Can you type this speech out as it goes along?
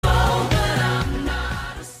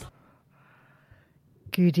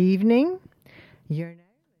Good evening. Good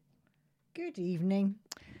evening.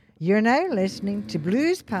 You're now listening to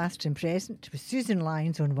Blues Past and Present with Susan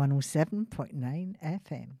Lyons on 107.9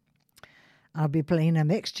 FM. I'll be playing a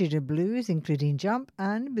mixture of blues, including jump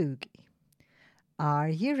and boogie. Are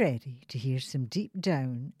you ready to hear some deep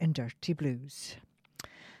down and dirty blues?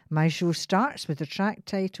 My show starts with a track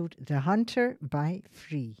titled The Hunter by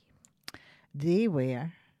Free. They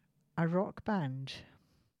were a rock band.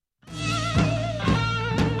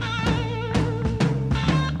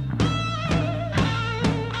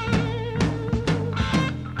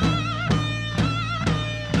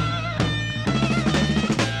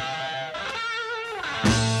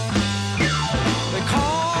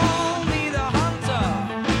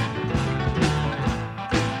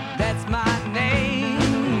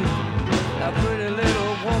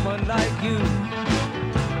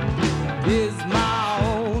 Is my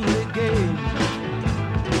only game.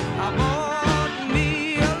 I bought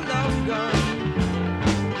me a love gun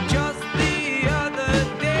just the other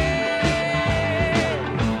day,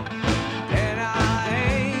 and I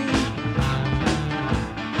aim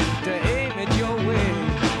to aim at your way.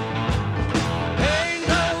 Ain't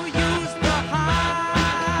no use to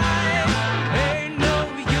hide, ain't no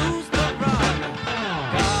use to run,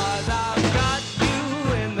 'cause I've got you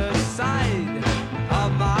in the sight of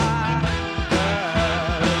my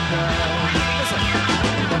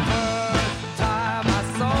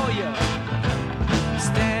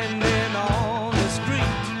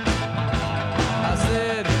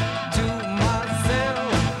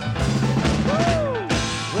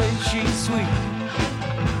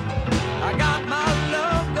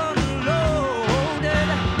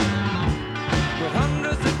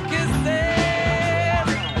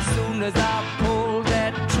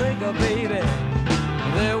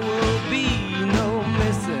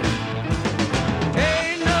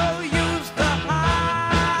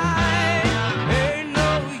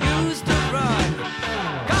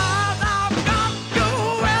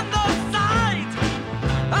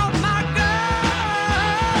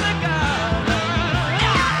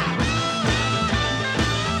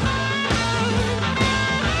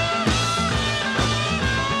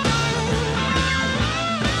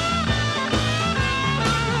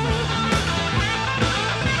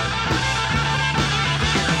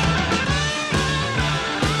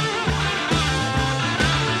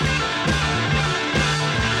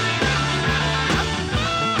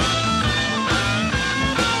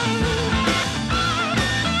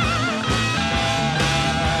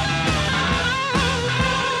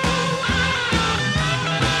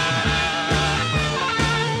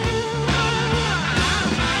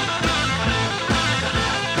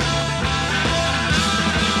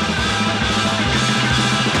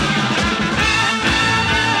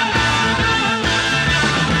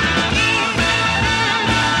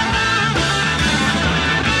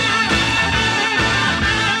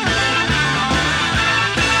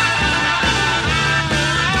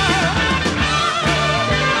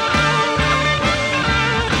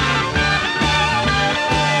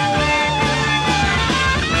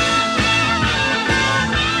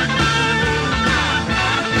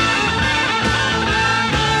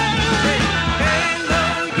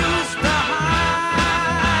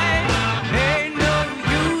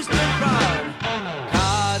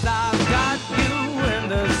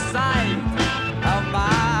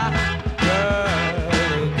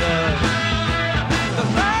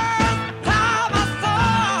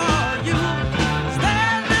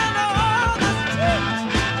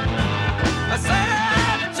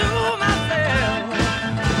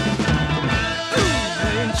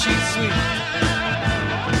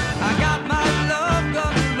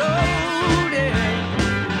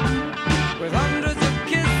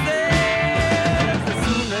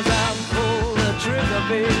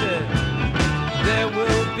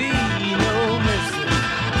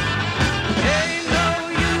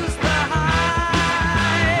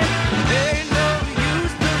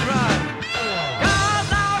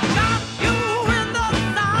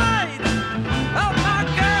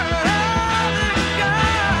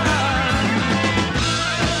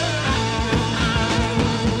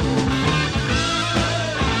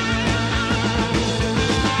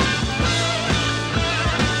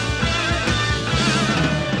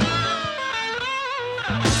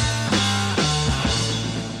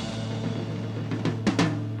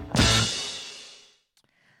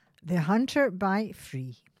The Hunter by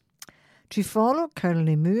Free. To follow,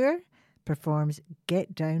 Curly Moore performs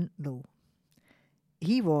Get Down Low.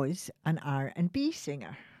 He was an R&B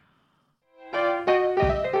singer.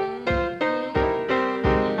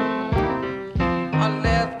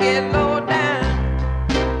 Let's get low down.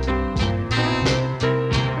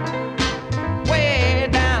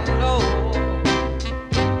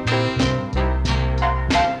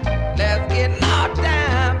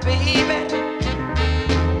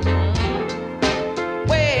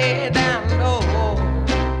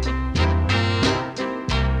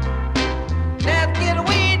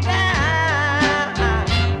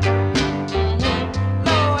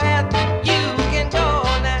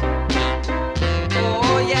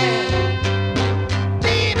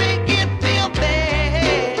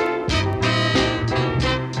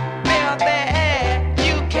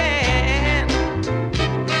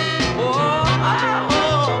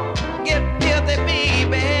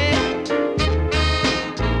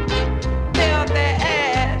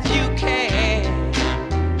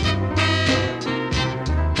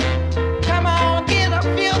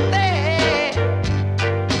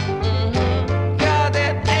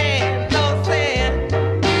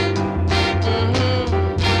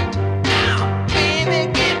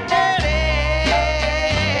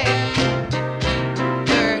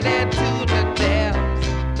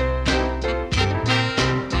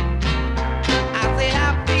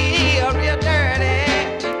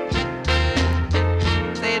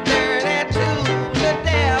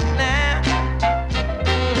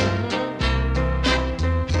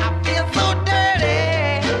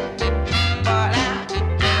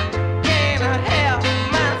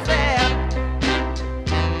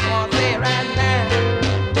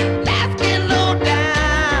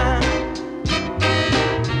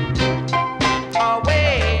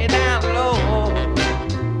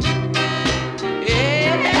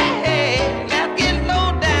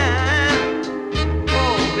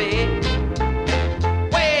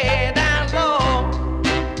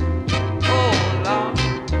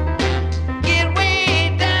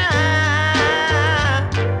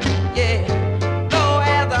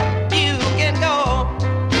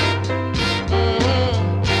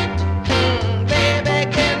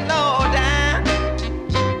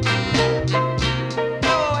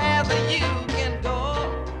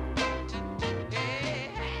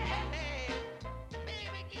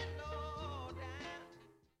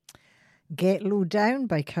 Get Low Down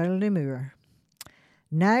by Curly Moore.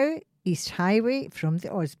 Now, East Highway from the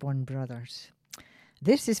Osborne Brothers.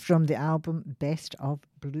 This is from the album Best of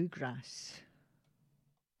Bluegrass.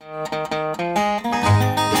 I'm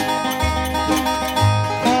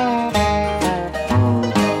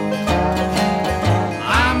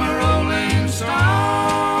a rolling stone,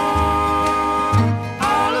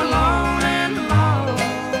 all alone and alone,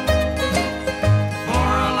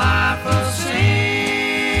 for a life of sin.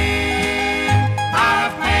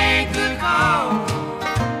 I've paid the call.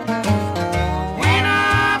 When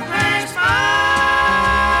I pass by,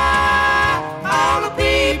 all the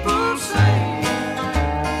people say,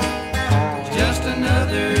 just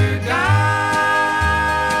another guy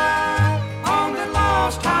on the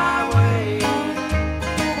lost highway.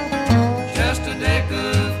 Just a deck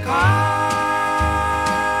of cards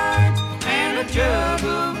and a jug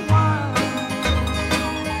of wine,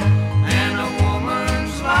 and a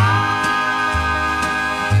woman's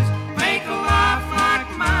lies make a life like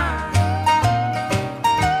mine.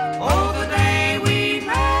 Oh, the day we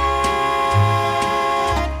met,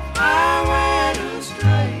 I went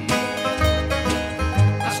astray.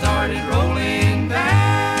 I started rolling down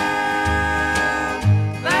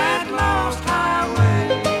that lost highway.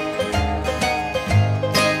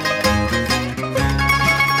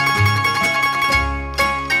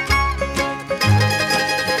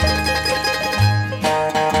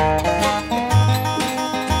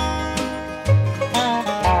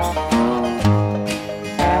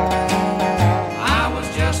 I was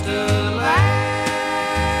just a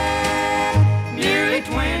lad, nearly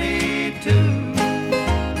 22,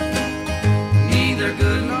 neither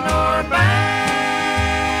good nor bad,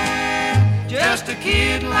 just a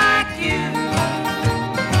kid like you.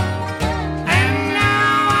 And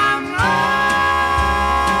now I'm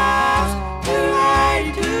lost, too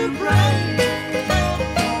late to break.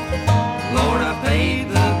 Lord, I paid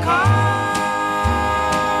the cost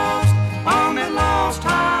on that lost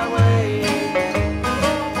highway.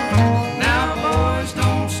 Now, boys,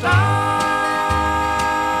 don't start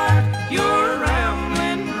your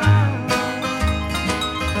rambling round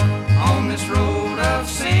on this road of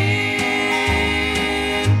sin.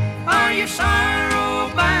 Are you sorrow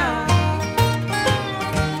bound?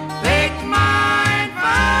 Take my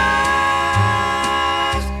advice,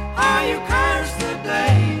 or you curse the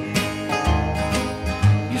day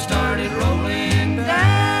you started rolling down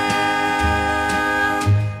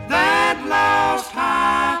that lost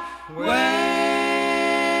highway.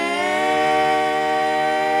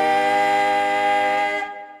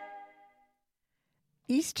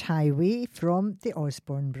 East Highway from the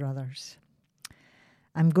Osborne Brothers.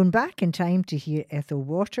 I'm going back in time to hear Ethel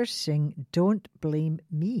Waters sing Don't Blame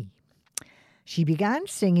Me. She began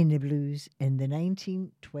singing the blues in the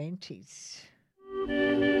 1920s.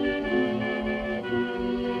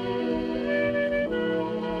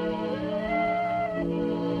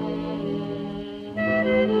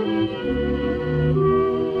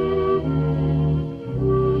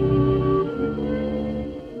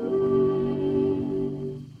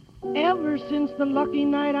 Ever since the lucky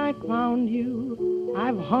night I found you,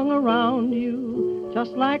 I've hung around you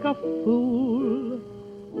just like a fool,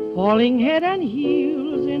 falling head and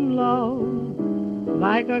heels in love,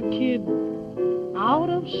 like a kid out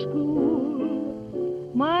of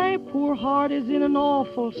school. My poor heart is in an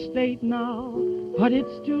awful state now, but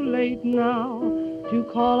it's too late now to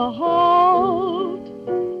call a halt.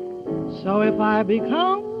 So if I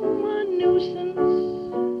become a nuisance,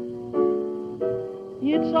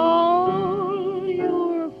 it's all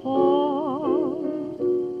your fault.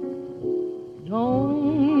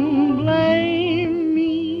 Don't blame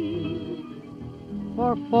me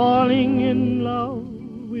for falling in love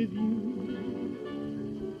with you.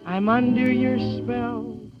 I'm under your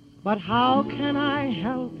spell, but how can I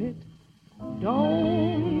help it?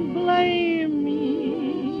 Don't blame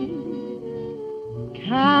me.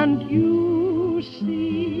 Can't you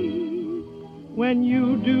see when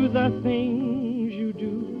you do the things you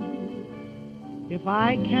do? If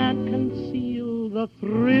I can't conceal the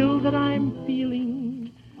thrill that I'm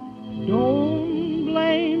feeling, don't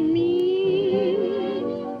blame me.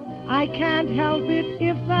 I can't help it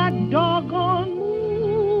if that doggone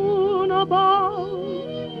moon above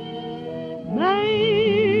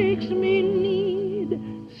makes me need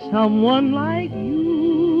someone like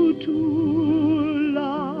you to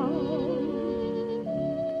love.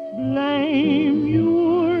 Blame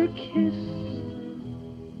your kiss,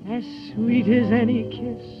 as sweet as any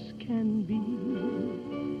kiss can be,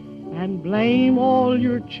 and blame all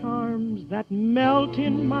your charms that melt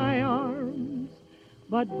in my arms,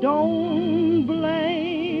 but don't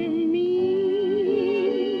blame me.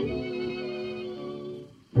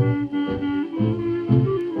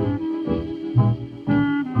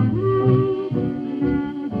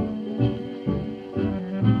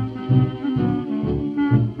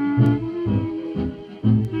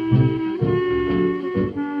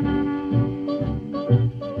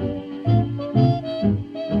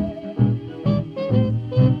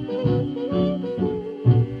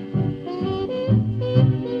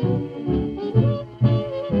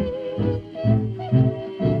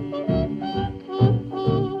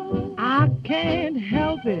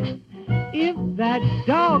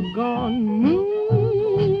 doggone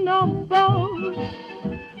moon above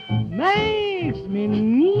makes me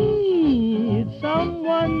need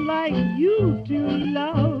someone like you to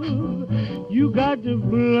love. You got to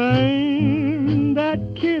blame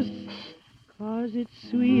that kiss, 'cause it's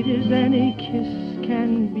sweet as any kiss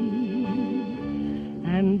can be.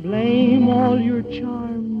 And blame all your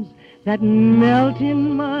charms that melt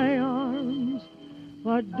in my arms,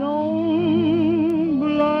 but don't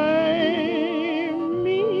blame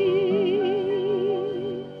me.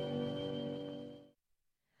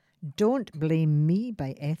 Don't Blame Me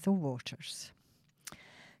by Ethel Waters.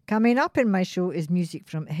 Coming up in my show is music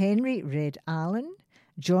from Henry Red Allen,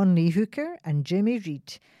 John Lee Hooker and Jimmy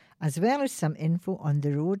Reed, as well as some info on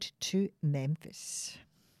the road to Memphis.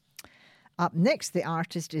 Up next, the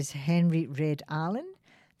artist is Henry Red Allen.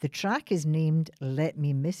 The track is named Let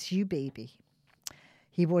Me Miss You Baby.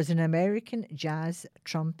 He was an American jazz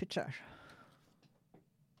trumpeter.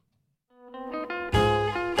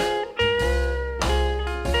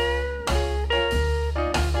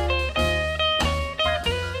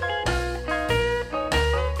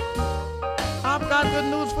 I've got good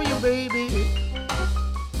news for you, baby.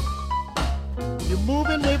 You're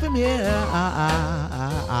moving away from here.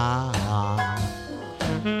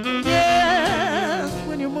 Yes,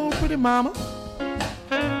 when you move, pretty mama,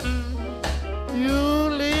 you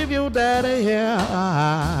leave your daddy here.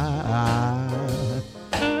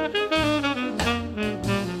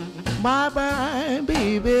 Bye-bye,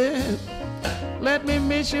 baby. Let me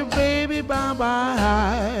miss you, baby.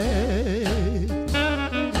 Bye-bye.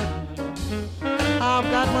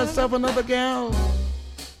 I've got myself another gal.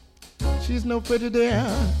 She's no pretty dear.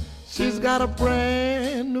 She's got a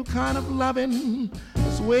brand new kind of loving.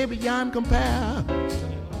 It's way beyond compare.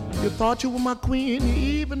 You thought you were my queen. You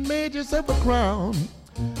even made yourself a crown.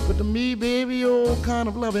 But to me, baby, your kind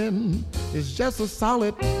of loving is just a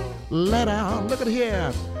solid letdown. Look at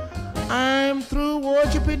here. I'm through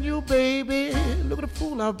worshiping you, baby. Look at the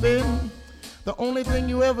fool I've been. The only thing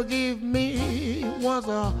you ever gave me was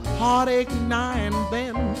a heartache now and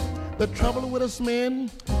then. The trouble with us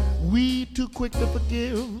men, we too quick to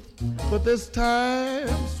forgive. But this time,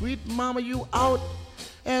 sweet mama, you out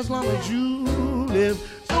as long as you live.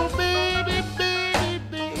 So baby,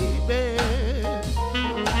 baby, baby,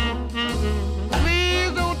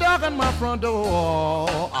 please don't darken my front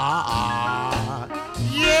door.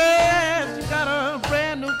 Yes, you got a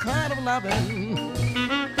brand new kind of loving.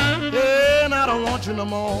 And I don't want you no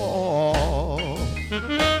more.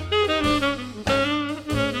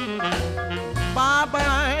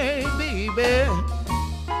 Bye-bye, baby.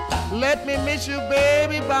 Let me miss you,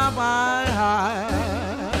 baby. Bye-bye.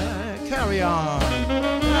 Carry on.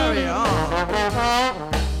 Carry on.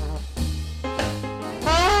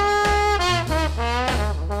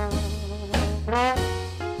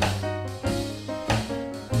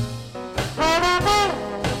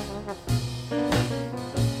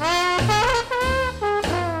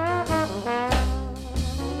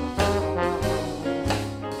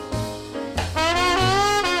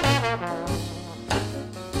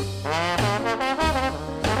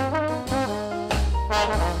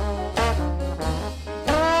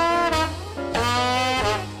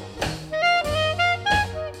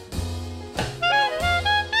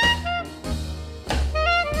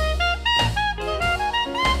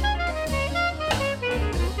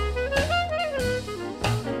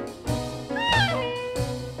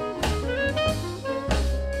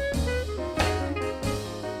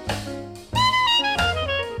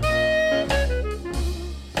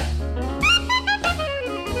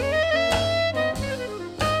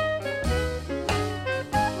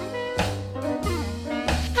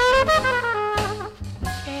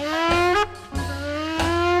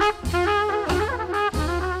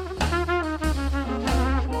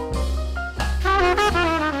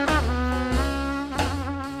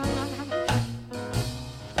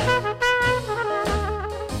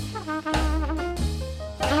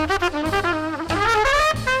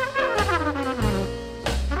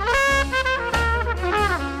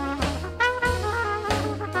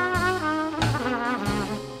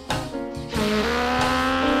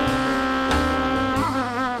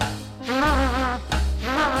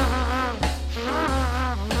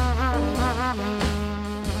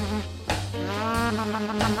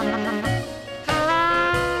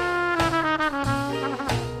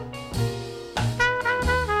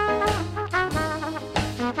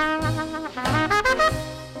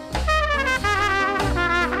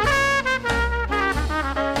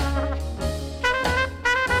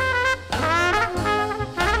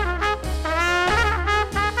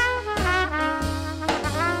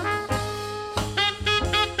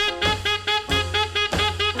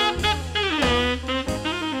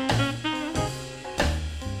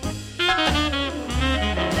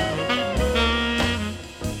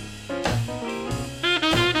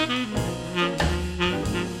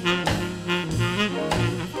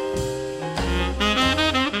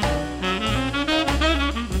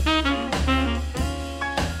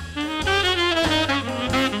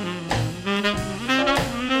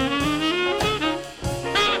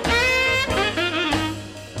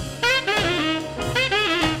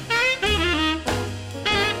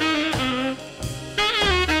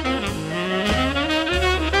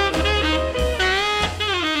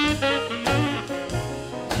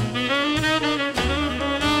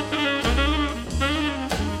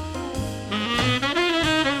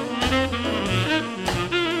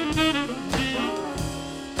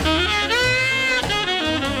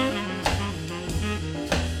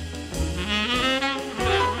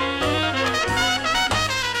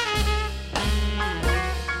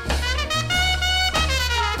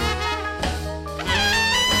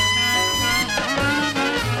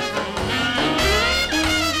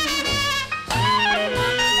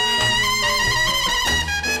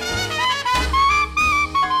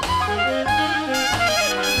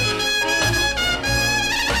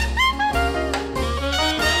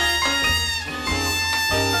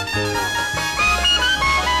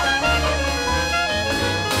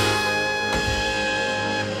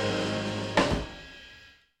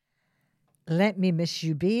 Me Miss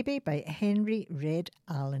You Baby by Henry Red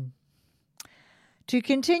Allen. To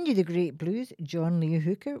continue the great blues, John Lee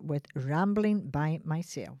Hooker with Rambling by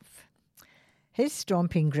Myself. His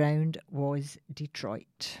stomping ground was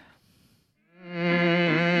Detroit.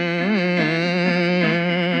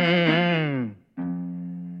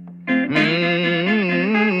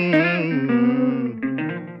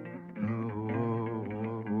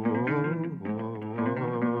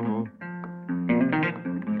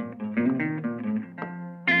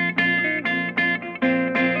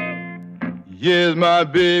 Yes, my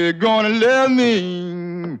baby gonna love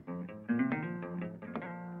me.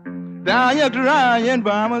 Down here crying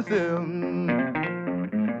by myself.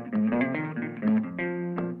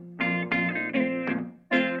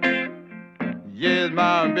 Yes,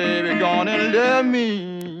 my baby gonna love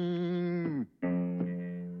me.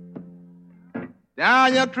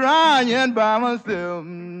 Down here crying by myself.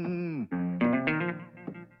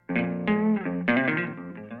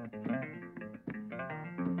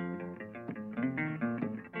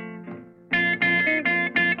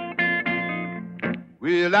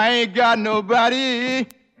 Well, I ain't got nobody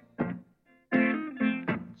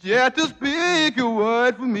just to speak a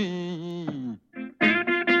word for me.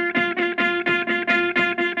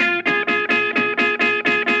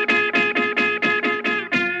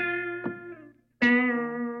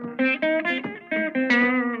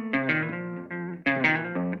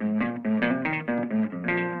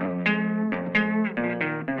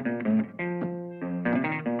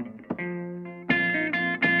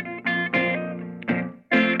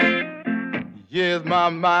 Yes, my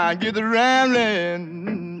mind gets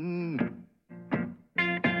rambling.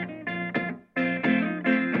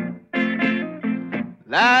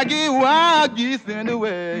 Like a wild geese in the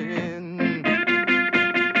wind.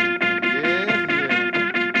 Yes,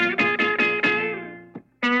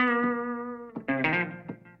 yes.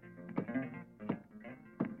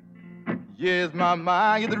 Yes, my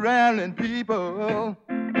mind gets rambling, people.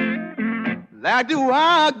 Like the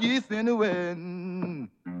wild geese in the wind.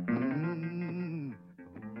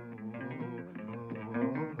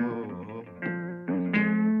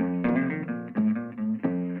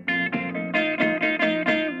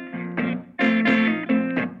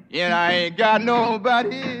 And I ain't got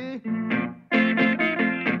nobody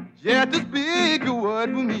just to speak a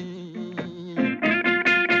word for me.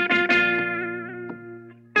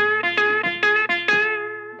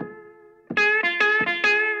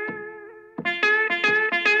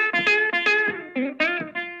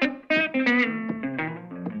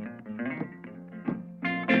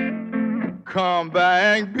 Come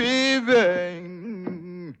back, baby.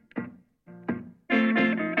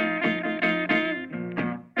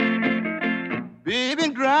 Baby,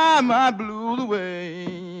 drive my blues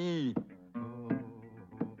away.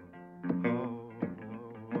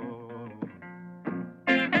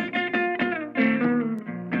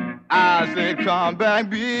 I said, come back,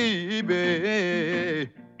 baby.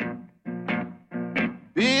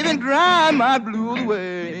 Baby, drive my blues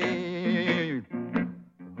away.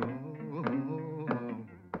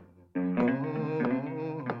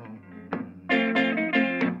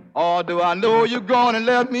 Although I know you're gonna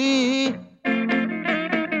love me,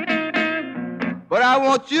 but I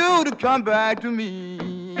want you to come back to me.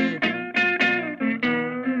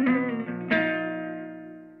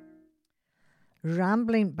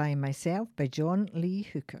 Rambling by Myself by John Lee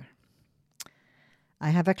Hooker. I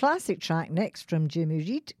have a classic track next from Jimmy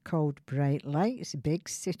Reed called Bright Lights, Big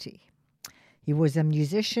City. He was a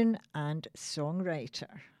musician and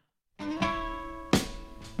songwriter.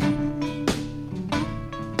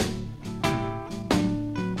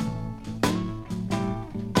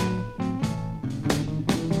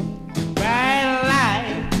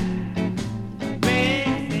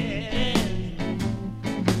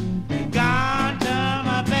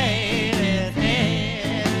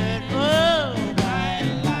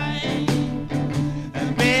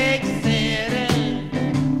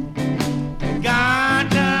 Gone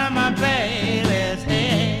to my baby's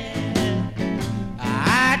head.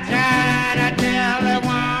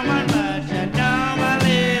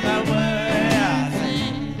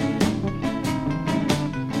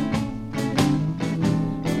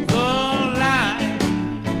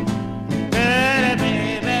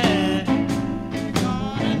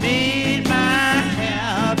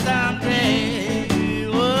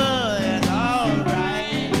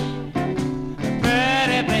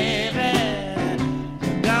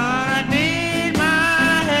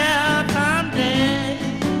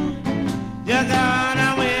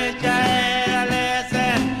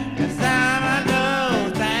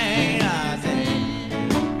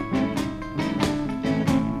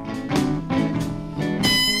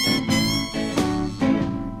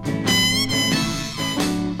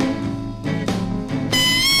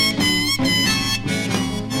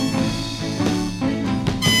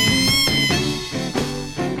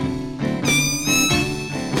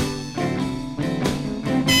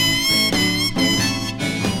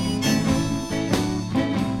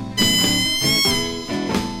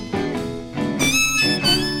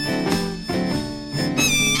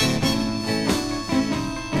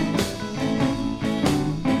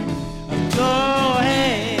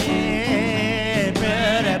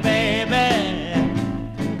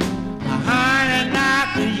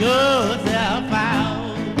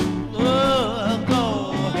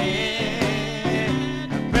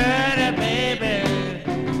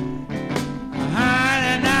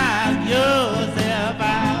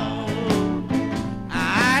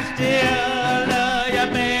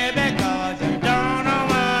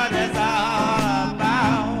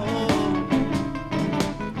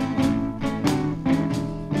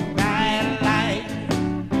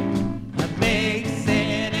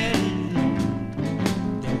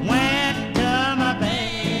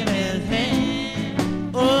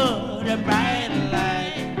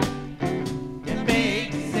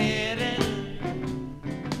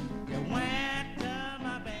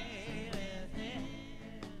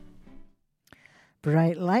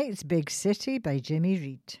 Bright Lights, Big City by Jimmy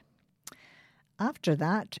Reed. After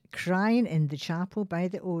that, Crying in the Chapel by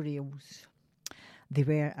the Orioles. They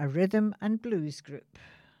were a rhythm and blues group.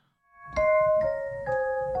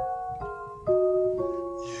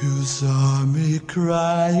 You saw me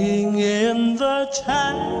crying in the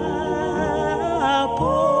chapel.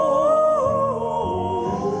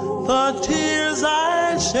 The tears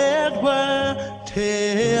I shed were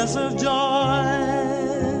tears of joy.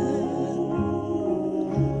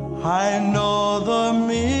 I know the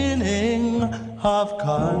meaning of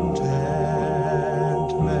contentment.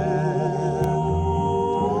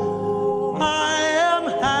 I am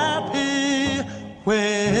happy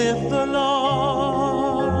with the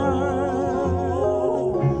Lord.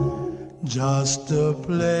 Just a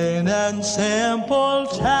plain and simple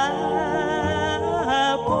chapel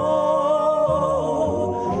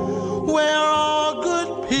where all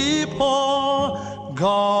good people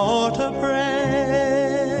go to pray.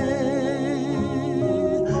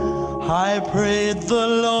 I prayed the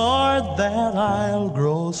Lord that I'll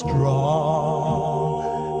grow strong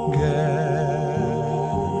again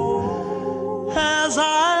as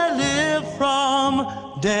I live from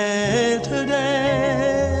day to day.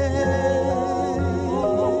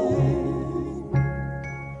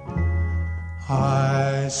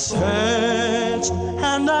 I searched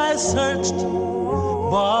and I searched,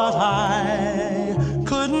 but I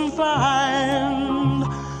couldn't find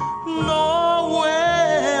no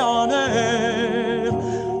way on earth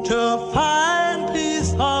to find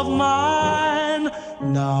peace of mind.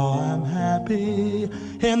 Now I'm happy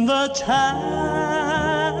in the chapel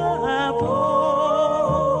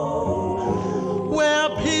where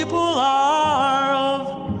people are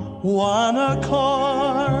of one accord.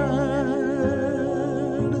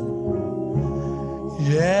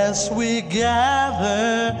 Yes, we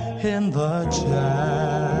gather in the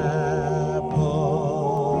chapel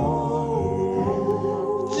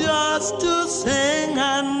just to sing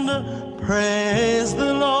and praise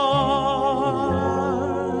the Lord.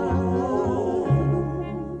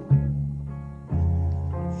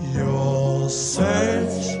 You'll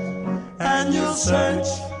search and you'll search,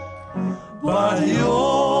 but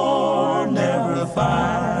you'll never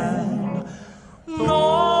find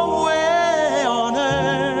no way on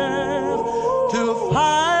earth to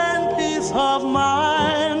find peace of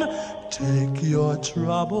mind. Take your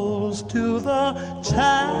troubles to the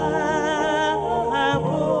chapel.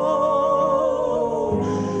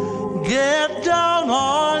 Get down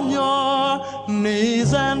on your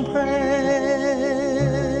knees and pray.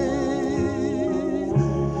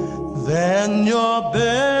 Then your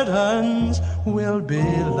burdens will be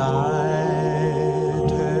lighter,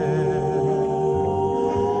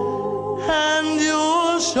 and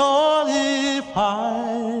you'll surely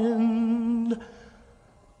find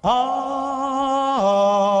a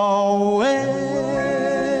way.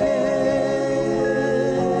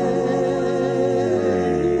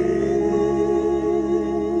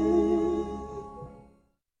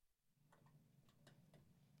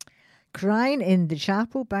 Crying in the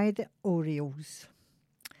Chapel by the Orioles.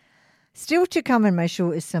 Still to come in my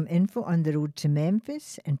show is some info on the road to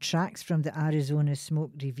Memphis and tracks from the Arizona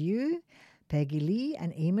Smoke Review, Peggy Lee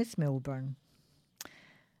and Amos Milburn.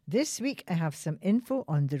 This week I have some info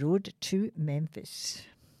on the road to Memphis.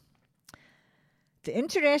 The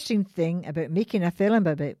interesting thing about making a film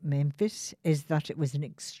about Memphis is that it was an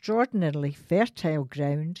extraordinarily fertile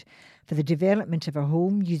ground for the development of a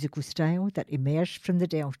whole musical style that emerged from the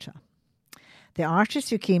Delta. The artists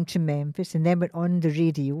who came to Memphis and then went on the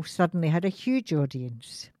radio suddenly had a huge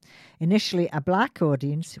audience. Initially a black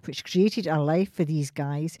audience, which created a life for these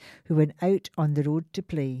guys who went out on the road to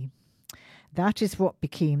play. That is what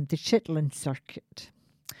became the Chitlin Circuit.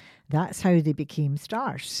 That's how they became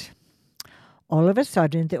stars. All of a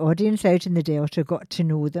sudden, the audience out in the Delta got to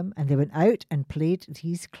know them and they went out and played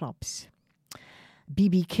these clubs.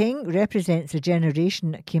 B.B. King represents a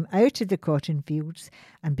generation that came out of the cotton fields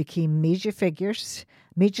and became major figures,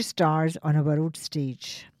 major stars on a world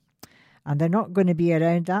stage. And they're not going to be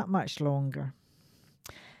around that much longer.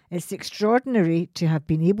 It's extraordinary to have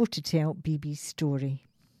been able to tell B.B.'s story.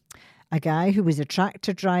 A guy who was a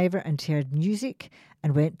tractor driver and heard music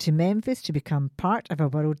and went to Memphis to become part of a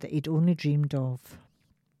world that he'd only dreamed of.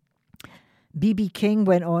 B.B. King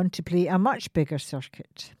went on to play a much bigger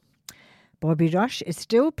circuit. Bobby Rush is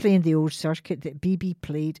still playing the old circuit that B.B.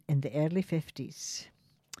 played in the early 50s.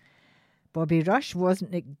 Bobby Rush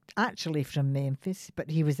wasn't actually from Memphis, but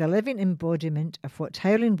he was a living embodiment of what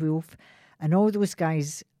Howlin' Wolf and all those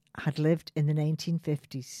guys had lived in the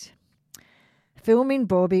 1950s. Filming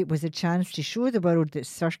Bobby was a chance to show the world that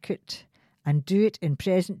circuit and do it in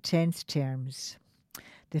present tense terms.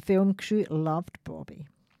 The film crew loved Bobby.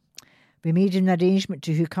 We made an arrangement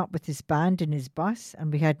to hook up with his band in his bus,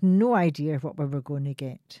 and we had no idea what we were going to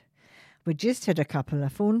get. We just had a couple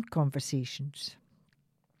of phone conversations.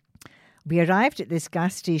 We arrived at this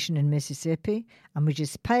gas station in Mississippi, and we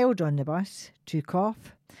just piled on the bus, took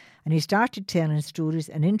off, and he started telling stories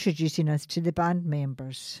and introducing us to the band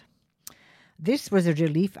members. This was a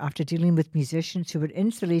relief after dealing with musicians who were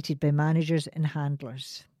insulated by managers and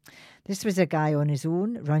handlers. This was a guy on his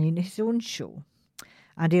own, running his own show,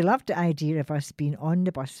 and he loved the idea of us being on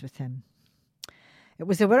the bus with him. It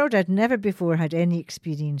was a world I'd never before had any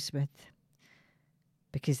experience with,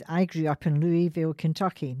 because I grew up in Louisville,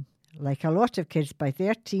 Kentucky. Like a lot of kids, by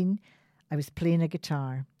 13, I was playing a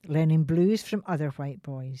guitar, learning blues from other white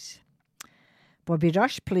boys. Bobby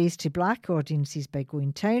Rush plays to black audiences by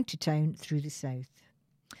going town to town through the South.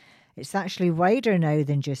 It's actually wider now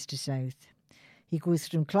than just the South. He goes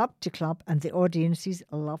from club to club and the audiences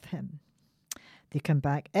love him. They come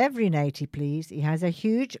back every night he plays. He has a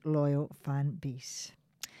huge, loyal fan base.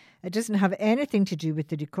 It doesn't have anything to do with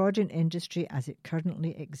the recording industry as it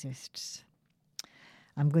currently exists.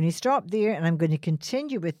 I'm going to stop there and I'm going to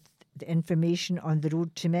continue with the information on the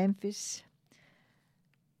road to Memphis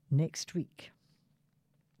next week.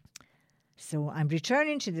 So I'm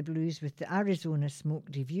returning to the blues with the Arizona Smoke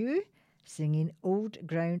Review singing Old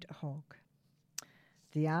Groundhog.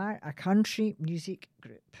 They are a country music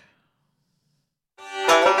group.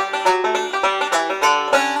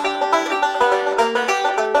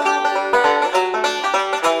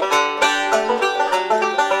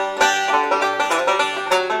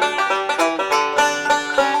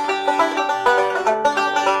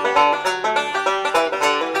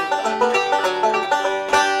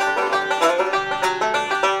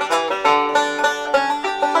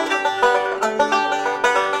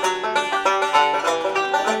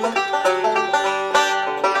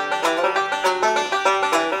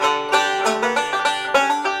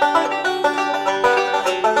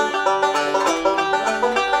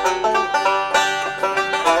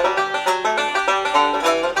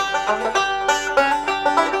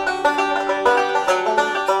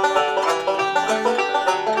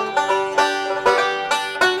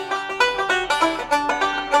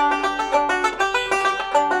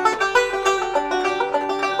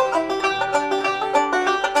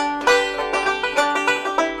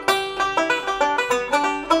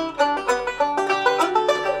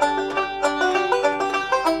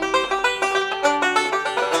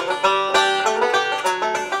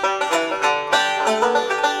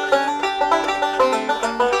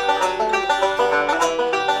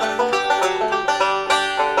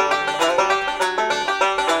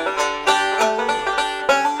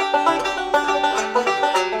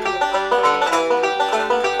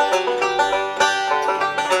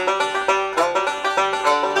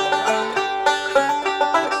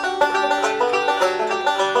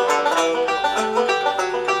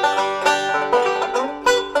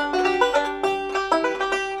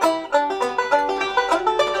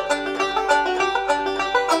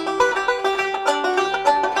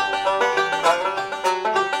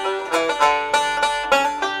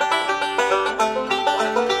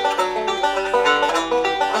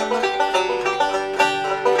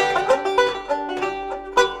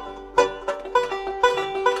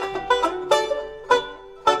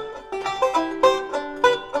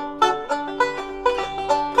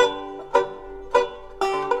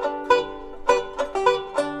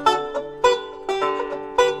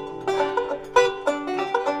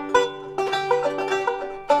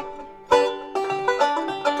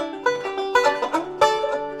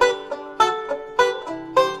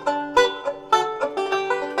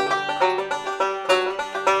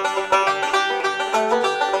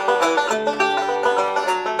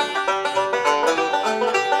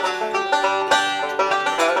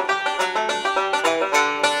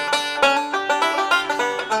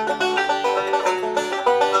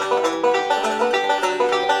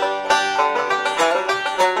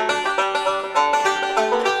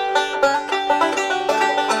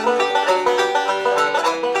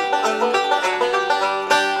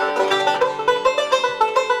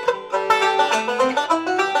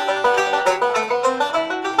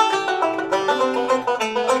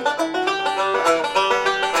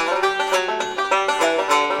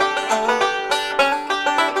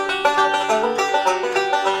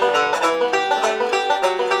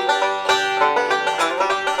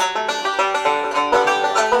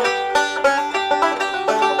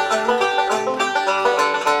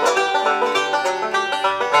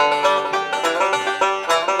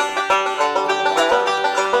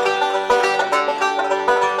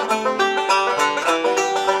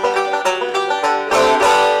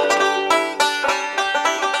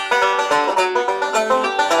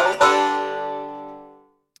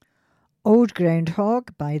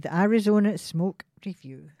 Groundhog by the Arizona Smoke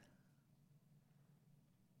Review.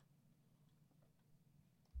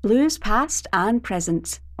 Blues Past and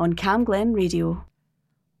Present on Camglen Radio.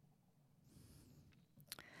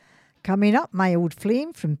 Coming up, My Old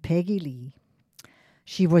Flame from Peggy Lee.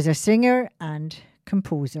 She was a singer and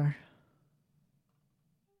composer.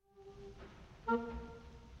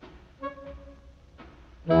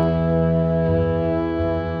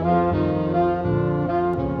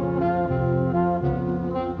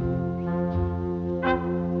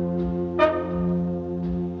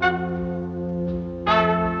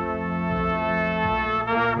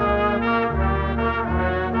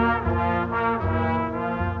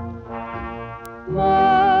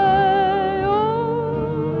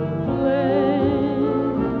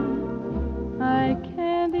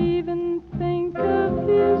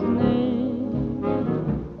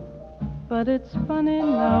 But it's funny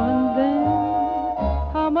now and then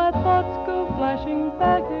how my thoughts go flashing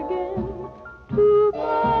back again to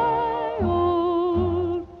my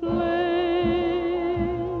old flame.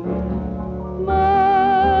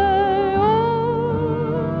 My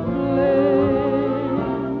old flame.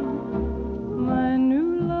 My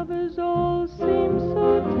new lovers all seem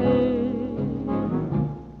so tame,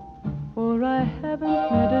 for I haven't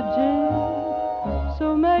met a gem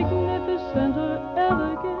so magnificent or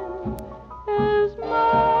elegant as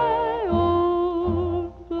my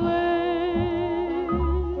old flame.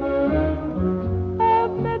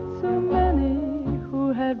 I've met so many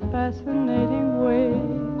who had fascinating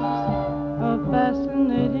ways, a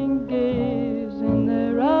fascinating gaze in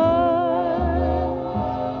their eyes.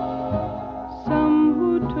 Some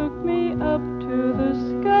who took me up to the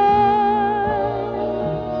skies,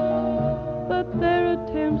 but their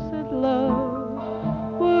attempts at love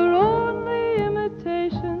were only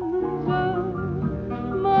imitations of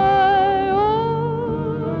my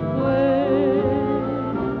old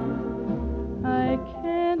flame. I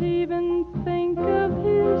can't even think of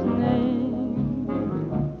his name,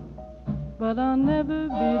 but I'll never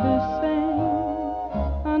be the same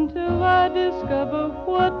until I discover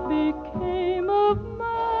what became of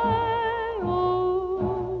my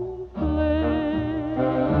old flame.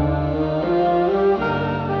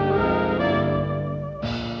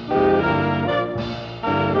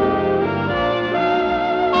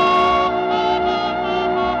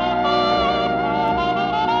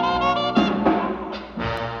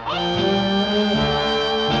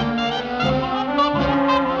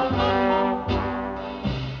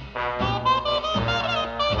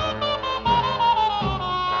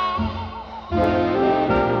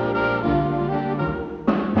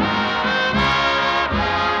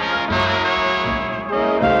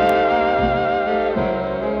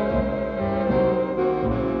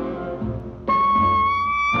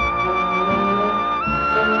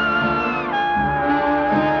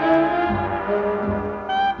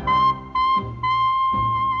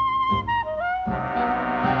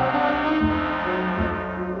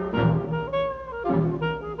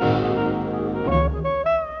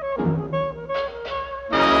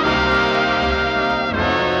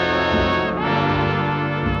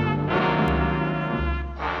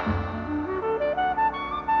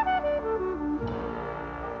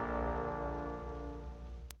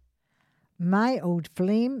 My Old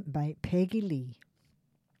Flame by Peggy Lee.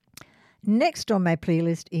 Next on my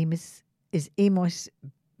playlist is Amos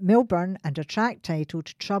Milburn and a track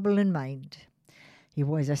titled Trouble in Mind. He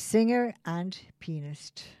was a singer and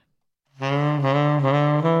pianist.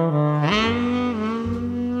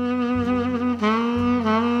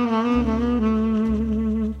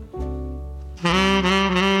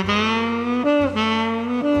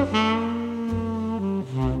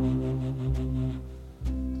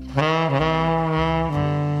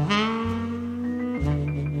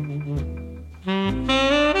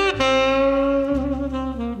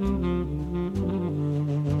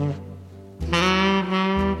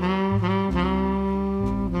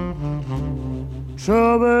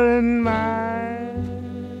 Trouble in mind,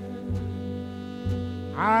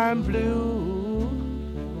 I'm blue,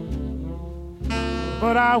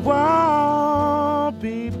 but I won't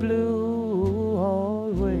be blue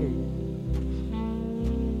always,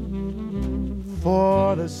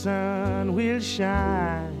 for the sun will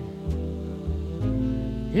shine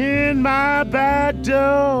in my back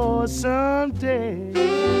door someday.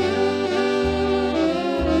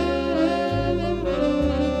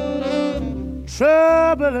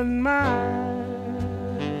 Trouble in mind,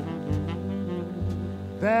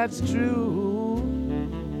 that's true,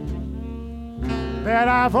 that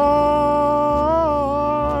I've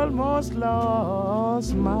almost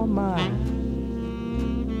lost my mind.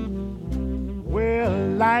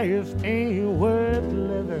 Well, life ain't worth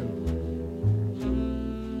living.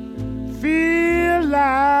 Feel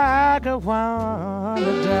like I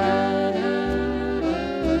wanna die.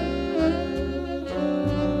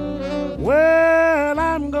 Well,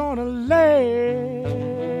 I'm gonna lay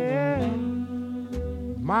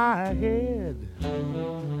my head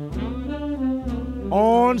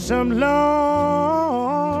on some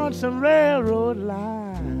lonesome railroad line.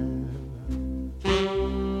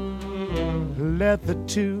 Let the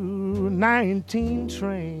 219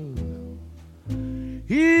 train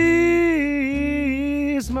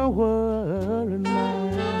ease my worried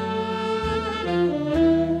mind.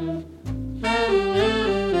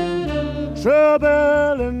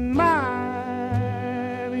 Trouble in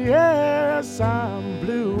mind, yes, I'm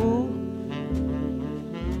blue.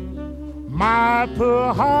 My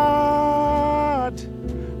poor heart,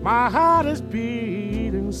 my heart is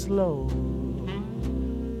beating slow.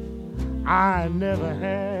 I never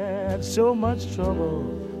had so much trouble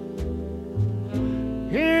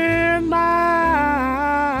in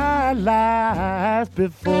my life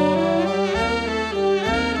before.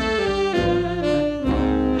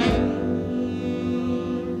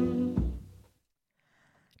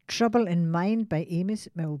 Trouble in Mind by Amos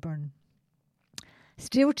Milburn.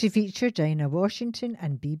 Still to feature Dinah Washington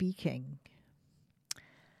and B.B. King.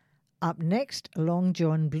 Up next, Long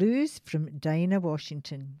John Blues from Dinah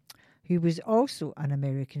Washington, who was also an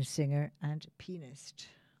American singer and pianist.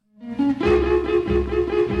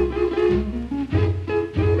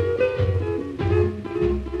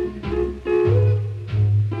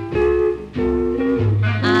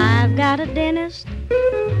 I've got a dentist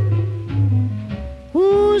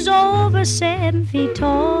who's over 7 feet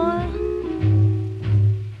tall.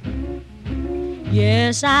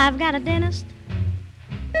 Yes, I've got a dentist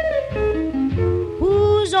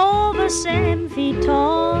who's over 7 feet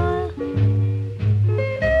tall.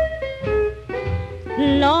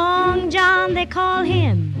 Long John, they call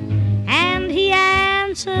him, and he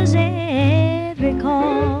answers every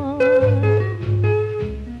call.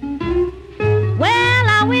 Well,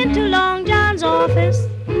 I went to Long John's office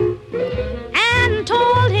and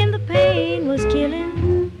told him the pain was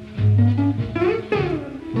killing.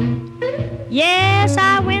 Yes,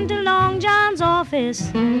 I went to Long John's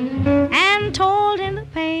office and told him the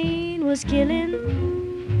pain was killing.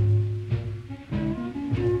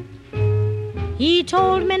 He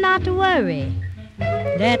told me not to worry,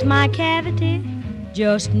 that my cavity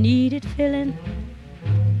just needed filling.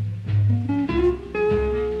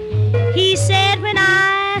 He said when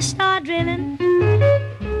I start drilling,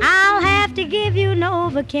 I'll have to give you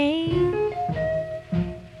Novocaine.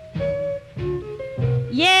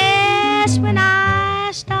 Yes, when I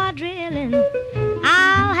start drilling,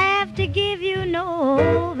 I'll have to give you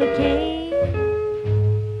Novocaine.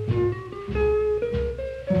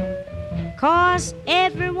 'Cause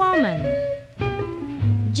every woman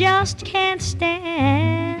just can't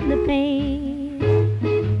stand the pain.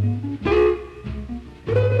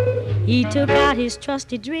 He took out his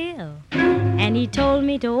trusty drill and he told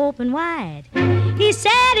me to open wide. He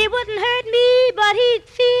said it wouldn't hurt me, but he'd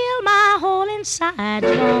feel my whole inside.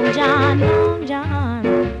 Long John, Long John,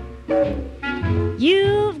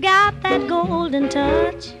 you've got that golden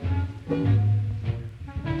touch.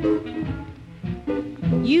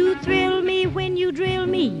 You thrill me when you drill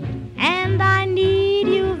me, and I need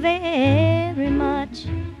you very much.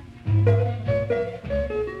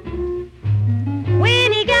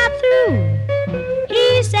 When he got through,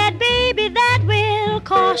 he said, baby, that will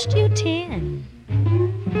cost you 10.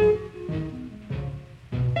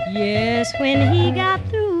 Yes, when he got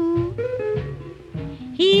through,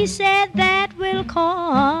 he said that will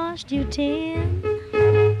cost you 10.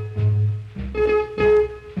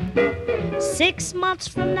 6 months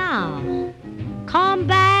from now, come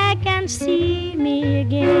back and see me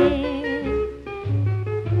again.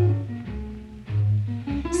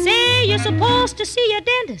 Say you're supposed to see your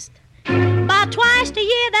dentist about twice a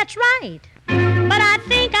year, that's right. But I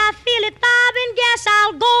think I feel it throbbing, guess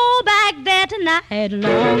I'll go back there tonight.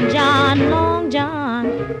 Long John, Long John,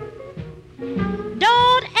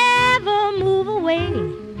 don't ever move away.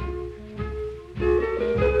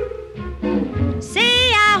 Say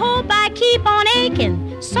I hope I keep on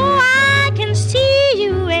aching so I can see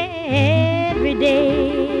you every day.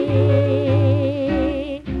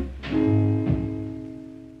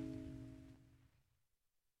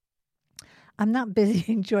 I'm not busy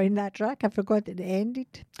enjoying that track. I forgot that it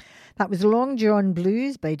ended. That was Long John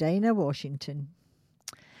Blues by Dinah Washington.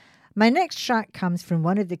 My next track comes from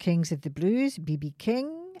one of the kings of the blues, B.B.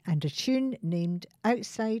 King, and a tune named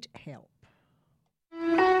Outside Help.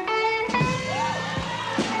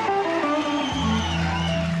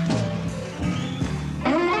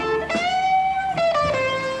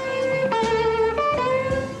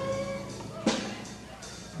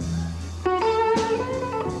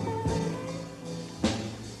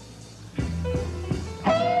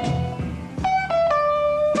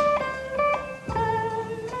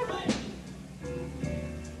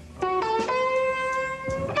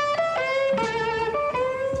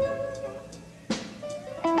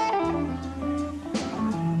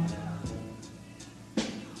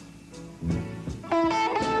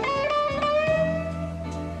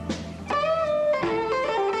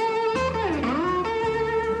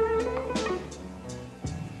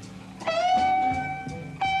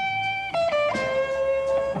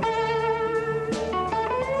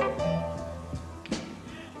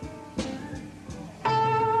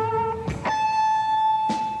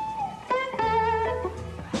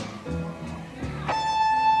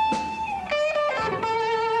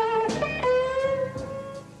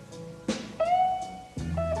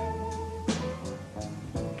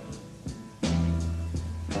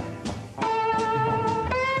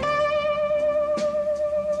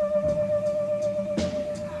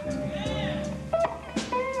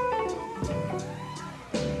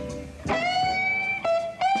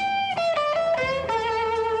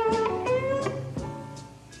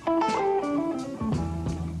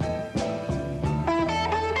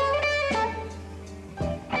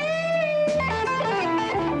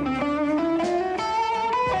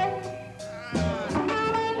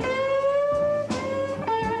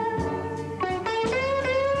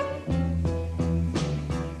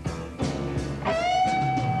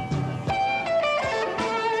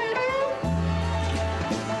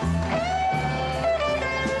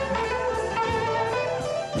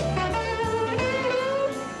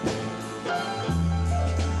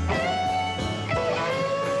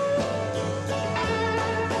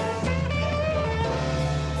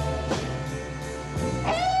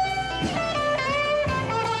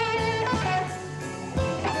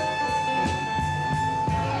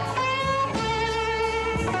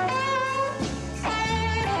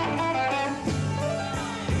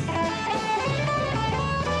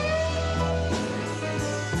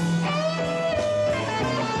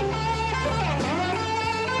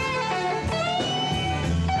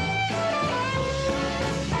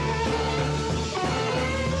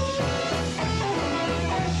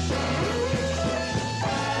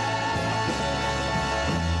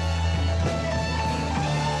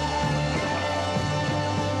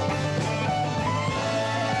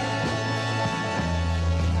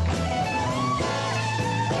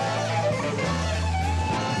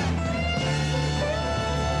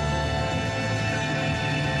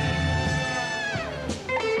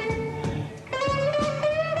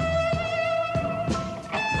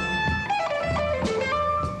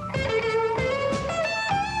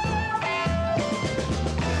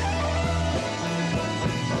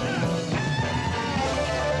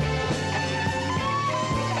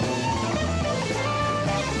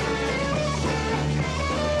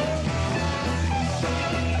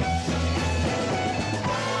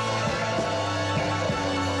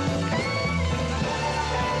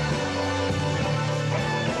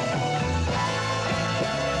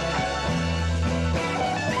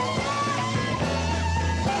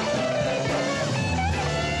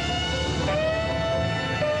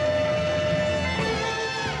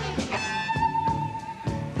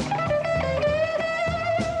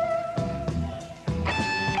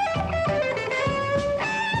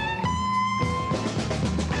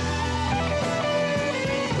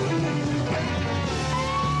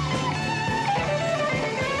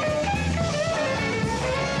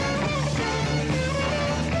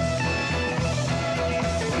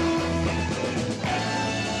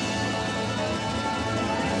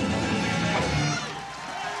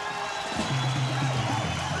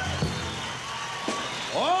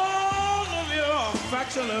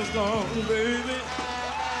 affection is gone, baby.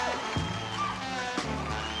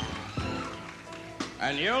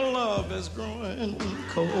 And your love is growing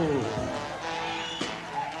cold.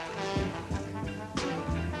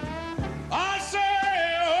 I say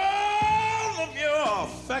all of your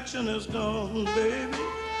affection is gone, baby.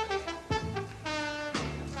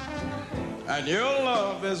 And your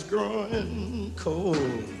love is growing cold.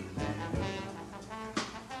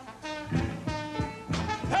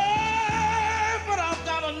 Hey, but I've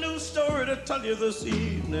got a new story to tell you this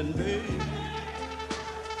evening, baby.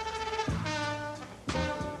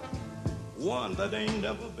 One that ain't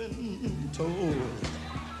never been told.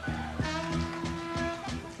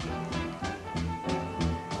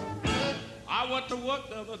 I went to work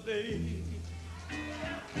the other day,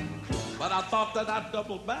 but I thought that I'd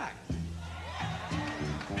double back.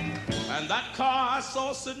 And that car I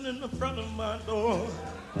saw sitting in the front of my door,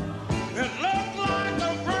 it looked like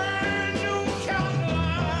a brand new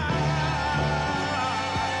Cadillac.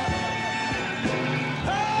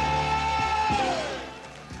 Hey!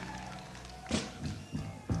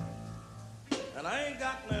 And I ain't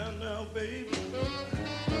got now, baby.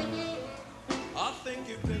 I think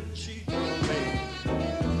you've been cheating on me.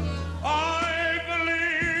 I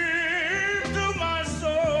believe to my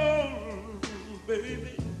soul,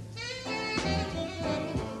 baby,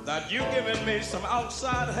 that you giving me some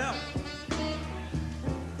outside help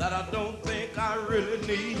that I don't think I really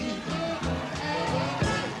need.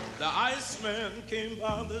 The Iceman came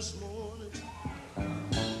by this morning,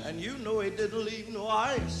 and you know he didn't leave no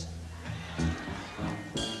ice.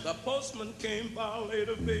 The postman came by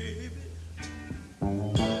later, baby,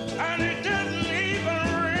 and he didn't even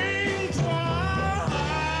ring twice.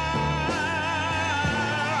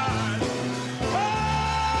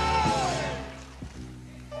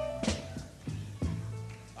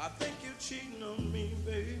 I think you're cheating on me,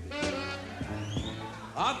 baby.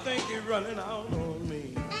 I think you're running out on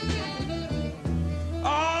me.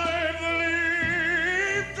 I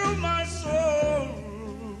believe to my soul,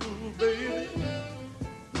 baby,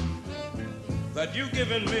 that you're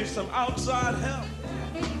giving me some outside help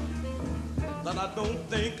that I don't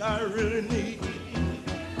think I really need.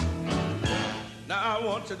 Now I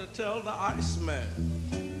want you to tell the Iceman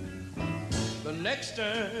the next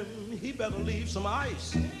time he better leave some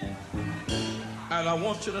ice. And I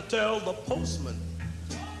want you to tell the postman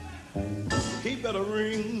he better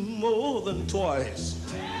ring more than twice.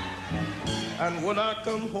 And when I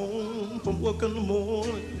come home from work in the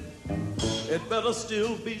morning, it better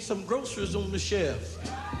still be some groceries on the shelf.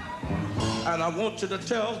 And I want you to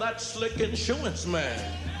tell that slick insurance man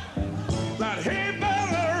that he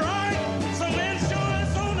better write some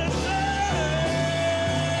insurance on his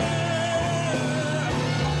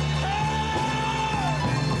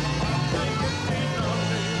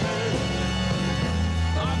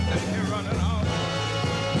I think you're running out.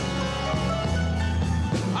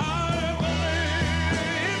 I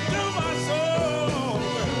believe to my soul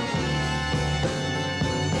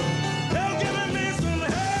they're giving me some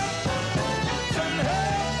help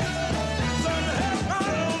I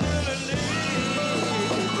don't really need.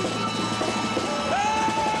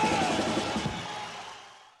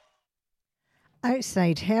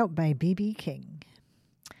 Outside Help by B.B. King.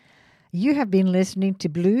 You have been listening to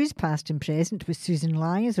Blues Past and Present with Susan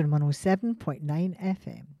Lyons on 107.9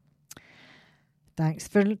 FM. Thanks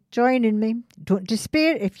for joining me. Don't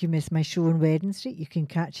despair if you miss my show on Wednesday. You can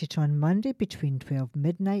catch it on Monday between 12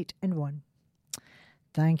 midnight and 1.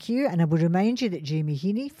 Thank you, and I will remind you that Jamie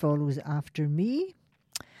Heaney follows after me.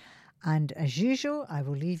 And as usual, I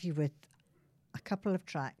will leave you with a couple of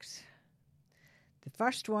tracks. The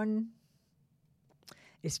first one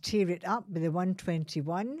is Tear It Up by the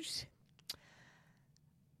 121s.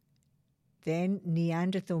 Then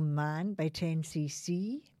Neanderthal Man by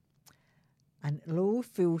 10cc. And Lo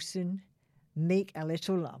Fulson, Make a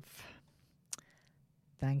Little Love.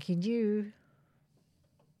 Thanking you.